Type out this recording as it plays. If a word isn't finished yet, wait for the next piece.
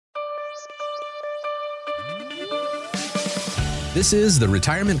This is the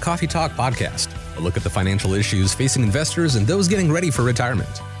Retirement Coffee Talk Podcast, a look at the financial issues facing investors and those getting ready for retirement.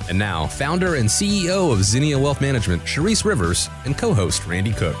 And now, founder and CEO of Zinnia Wealth Management, Sharice Rivers, and co-host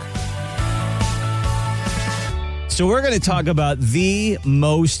Randy Cook. So we're going to talk about the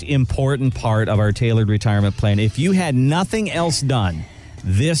most important part of our tailored retirement plan. If you had nothing else done,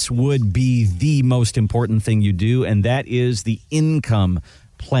 this would be the most important thing you do, and that is the income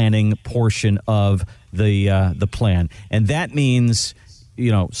planning portion of the plan. And that means,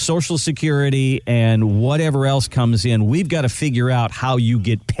 Social Security and whatever else comes in. We've got to figure out how you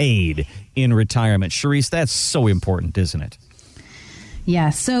get paid in retirement. Sharice, that's so important, isn't it?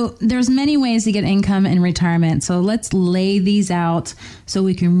 Yeah, so there's many ways to get income in retirement. So let's lay these out so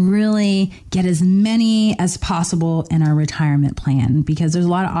we can really get as many as possible in our retirement plan, because there's a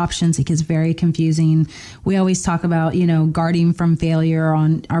lot of options. It gets very confusing. We always talk about, guarding from failure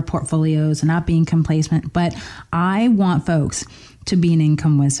on our portfolios and not being complacent. But I want folks to be an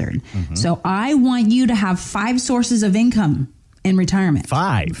income wizard. Mm-hmm. So I want you to have 5 sources of income in retirement.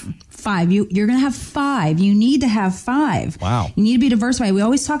 5. You're going to have 5. You need to have 5. Wow. You need to be diversified. We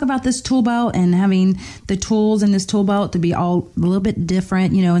always talk about this tool belt and having the tools in this tool belt to be all a little bit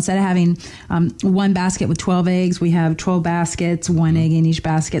different. Instead of having one basket with 12 eggs, we have 12 baskets, 1 egg in each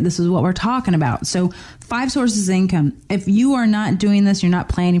basket. This is what we're talking about. So 5 sources of income. If you are not doing this, you're not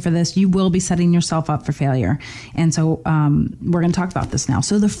planning for this, you will be setting yourself up for failure. And so we're going to talk about this now.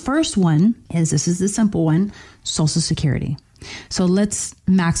 So the first one this is the simple one, Social Security. So let's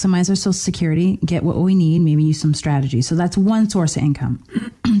maximize our Social Security, get what we need, maybe use some strategy. So that's one source of income.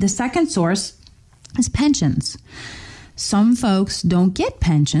 The second source is pensions. Some folks don't get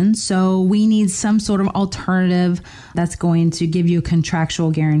pensions, so we need some sort of alternative that's going to give you a contractual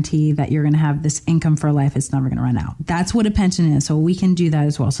guarantee that you're going to have this income for life. It's never going to run out. That's what a pension is, so we can do that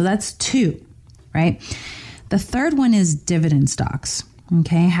as well. So that's 2, right? The third one is dividend stocks.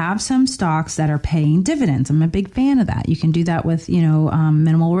 Okay, have some stocks that are paying dividends. I'm a big fan of that. You can do that with,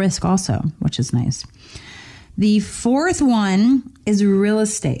 minimal risk also, which is nice. The fourth one is real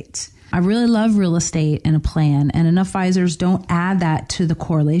estate. I really love real estate in a plan, and enough advisors don't add that to the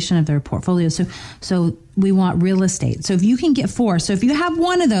correlation of their portfolio. So we want real estate. So if you can get 4, so if you have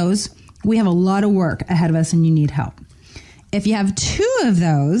one of those, we have a lot of work ahead of us and you need help. If you have 2 of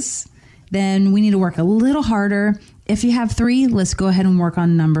those, then we need to work a little harder. If you have 3, let's go ahead and work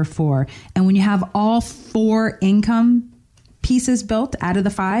on number 4. And when you have all 4 income pieces built out of the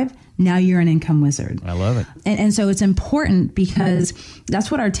 5, now you're an income wizard. I love it. And so it's important because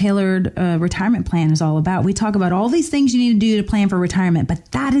that's what our tailored retirement plan is all about. We talk about all these things you need to do to plan for retirement,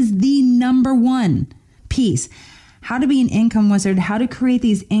 but that is the number 1 piece. How to be an income wizard, how to create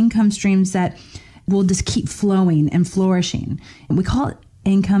these income streams that will just keep flowing and flourishing. And we call it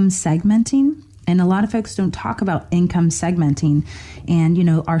income segmenting. And a lot of folks don't talk about income segmenting. And,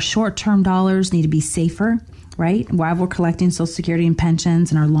 our short-term dollars need to be safer, right? While we're collecting Social Security and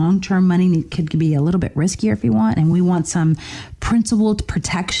pensions, and our long-term money could be a little bit riskier if you want. And we want some principled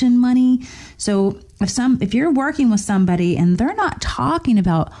protection money. So if you're working with somebody and they're not talking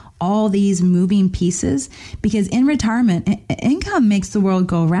about all these moving pieces, because in retirement, income makes the world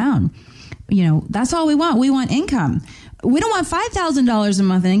go around. That's all we want. We want income. We don't want $5,000 a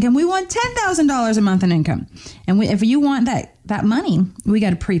month in income. We want $10,000 a month in income. And if you want that money, we got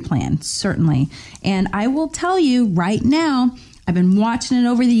to pre-plan, certainly. And I will tell you right now, I've been watching it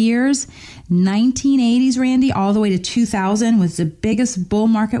over the years. 1980s, Randy, all the way to 2000 was the biggest bull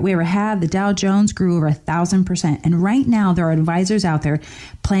market we ever had. The Dow Jones grew over 1,000%. And right now, there are advisors out there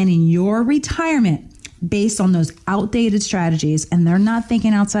planning your retirement based on those outdated strategies, and they're not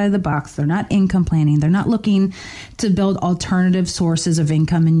thinking outside of the box. They're not income planning. They're not looking to build alternative sources of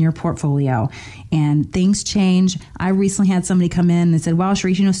income in your portfolio. And things change. I recently had somebody come in and said, "Wow,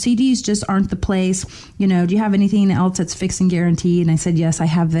 Sharice, CDs just aren't the place. Do you have anything else that's fixed and guaranteed?" And I said, "Yes, I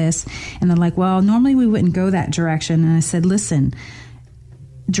have this." And they're like, "Well, normally we wouldn't go that direction." And I said, "Listen,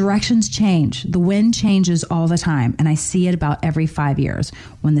 directions change. The wind changes all the time. And I see it about every 5 years.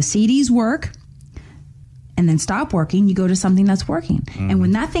 When the CDs work, and then stop working, you go to something that's working. Mm-hmm. And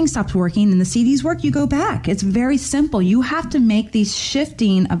when that thing stops working and the CDs work, you go back. It's very simple. You have to make these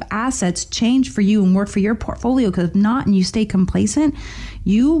shifting of assets change for you and work for your portfolio, because if not, and you stay complacent,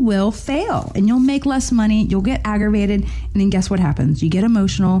 you will fail and you'll make less money. You'll get aggravated. And then guess what happens? You get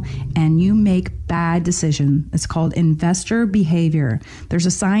emotional and you make bad decisions. It's called investor behavior. There's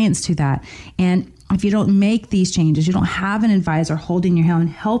a science to that. And if you don't make these changes, you don't have an advisor holding your hand,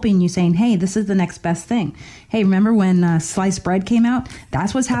 helping you, saying, hey, this is the next best thing. Hey, remember when sliced bread came out?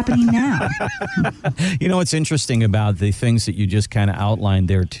 That's what's happening now. You know, what's interesting about the things that you just kind of outlined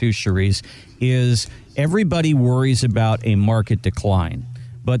there too, Cherise, is everybody worries about a market decline.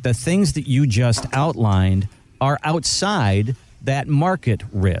 But the things that you just outlined are outside that market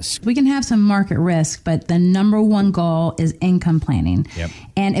risk. We can have some market risk, but the number one goal is income planning. Yep.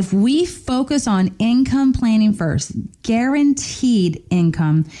 And if we focus on income planning first, guaranteed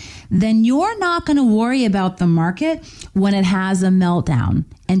income, then you're not going to worry about the market when it has a meltdown.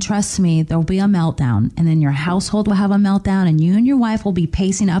 And trust me, there'll be a meltdown. And then your household will have a meltdown, and you and your wife will be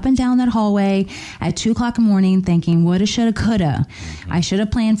pacing up and down that hallway at 2 o'clock in the morning thinking, woulda, shoulda, coulda. I should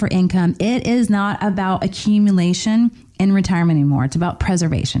have planned for income. It is not about accumulation in retirement anymore. It's about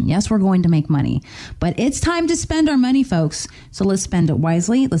preservation. Yes, we're going to make money, but it's time to spend our money, folks. So let's spend it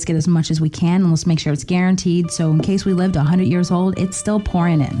wisely. Let's get as much as we can, and let's make sure it's guaranteed. So in case we lived 100 years old, it's still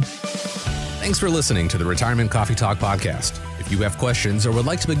pouring in. Thanks for listening to the Retirement Coffee Talk podcast. If you have questions or would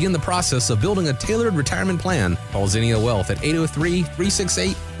like to begin the process of building a tailored retirement plan, call Zinnia Wealth at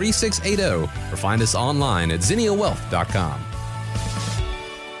 803-368-3680 or find us online at zinniawealth.com.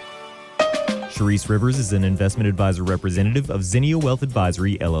 Cherise Rivers is an investment advisor representative of Zinnia Wealth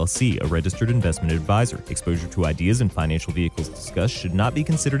Advisory, LLC, a registered investment advisor. Exposure to ideas and financial vehicles discussed should not be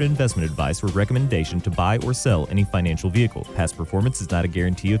considered investment advice or recommendation to buy or sell any financial vehicle. Past performance is not a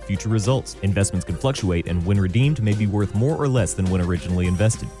guarantee of future results. Investments can fluctuate, and when redeemed may be worth more or less than when originally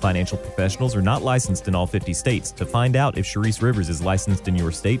invested. Financial professionals are not licensed in all 50 states. To find out if Cherise Rivers is licensed in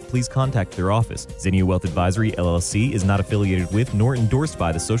your state, please contact their office. Zinnia Wealth Advisory, LLC is not affiliated with nor endorsed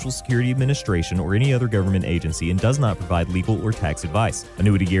by the Social Security Administration or any other government agency and does not provide legal or tax advice.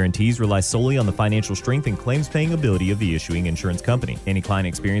 Annuity guarantees rely solely on the financial strength and claims-paying ability of the issuing insurance company. Any client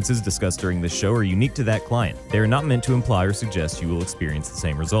experiences discussed during this show are unique to that client. They are not meant to imply or suggest you will experience the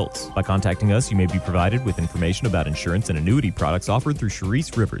same results. By contacting us, you may be provided with information about insurance and annuity products offered through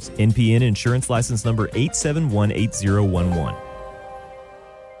Cherise Rivers, NPN Insurance License Number 8718011.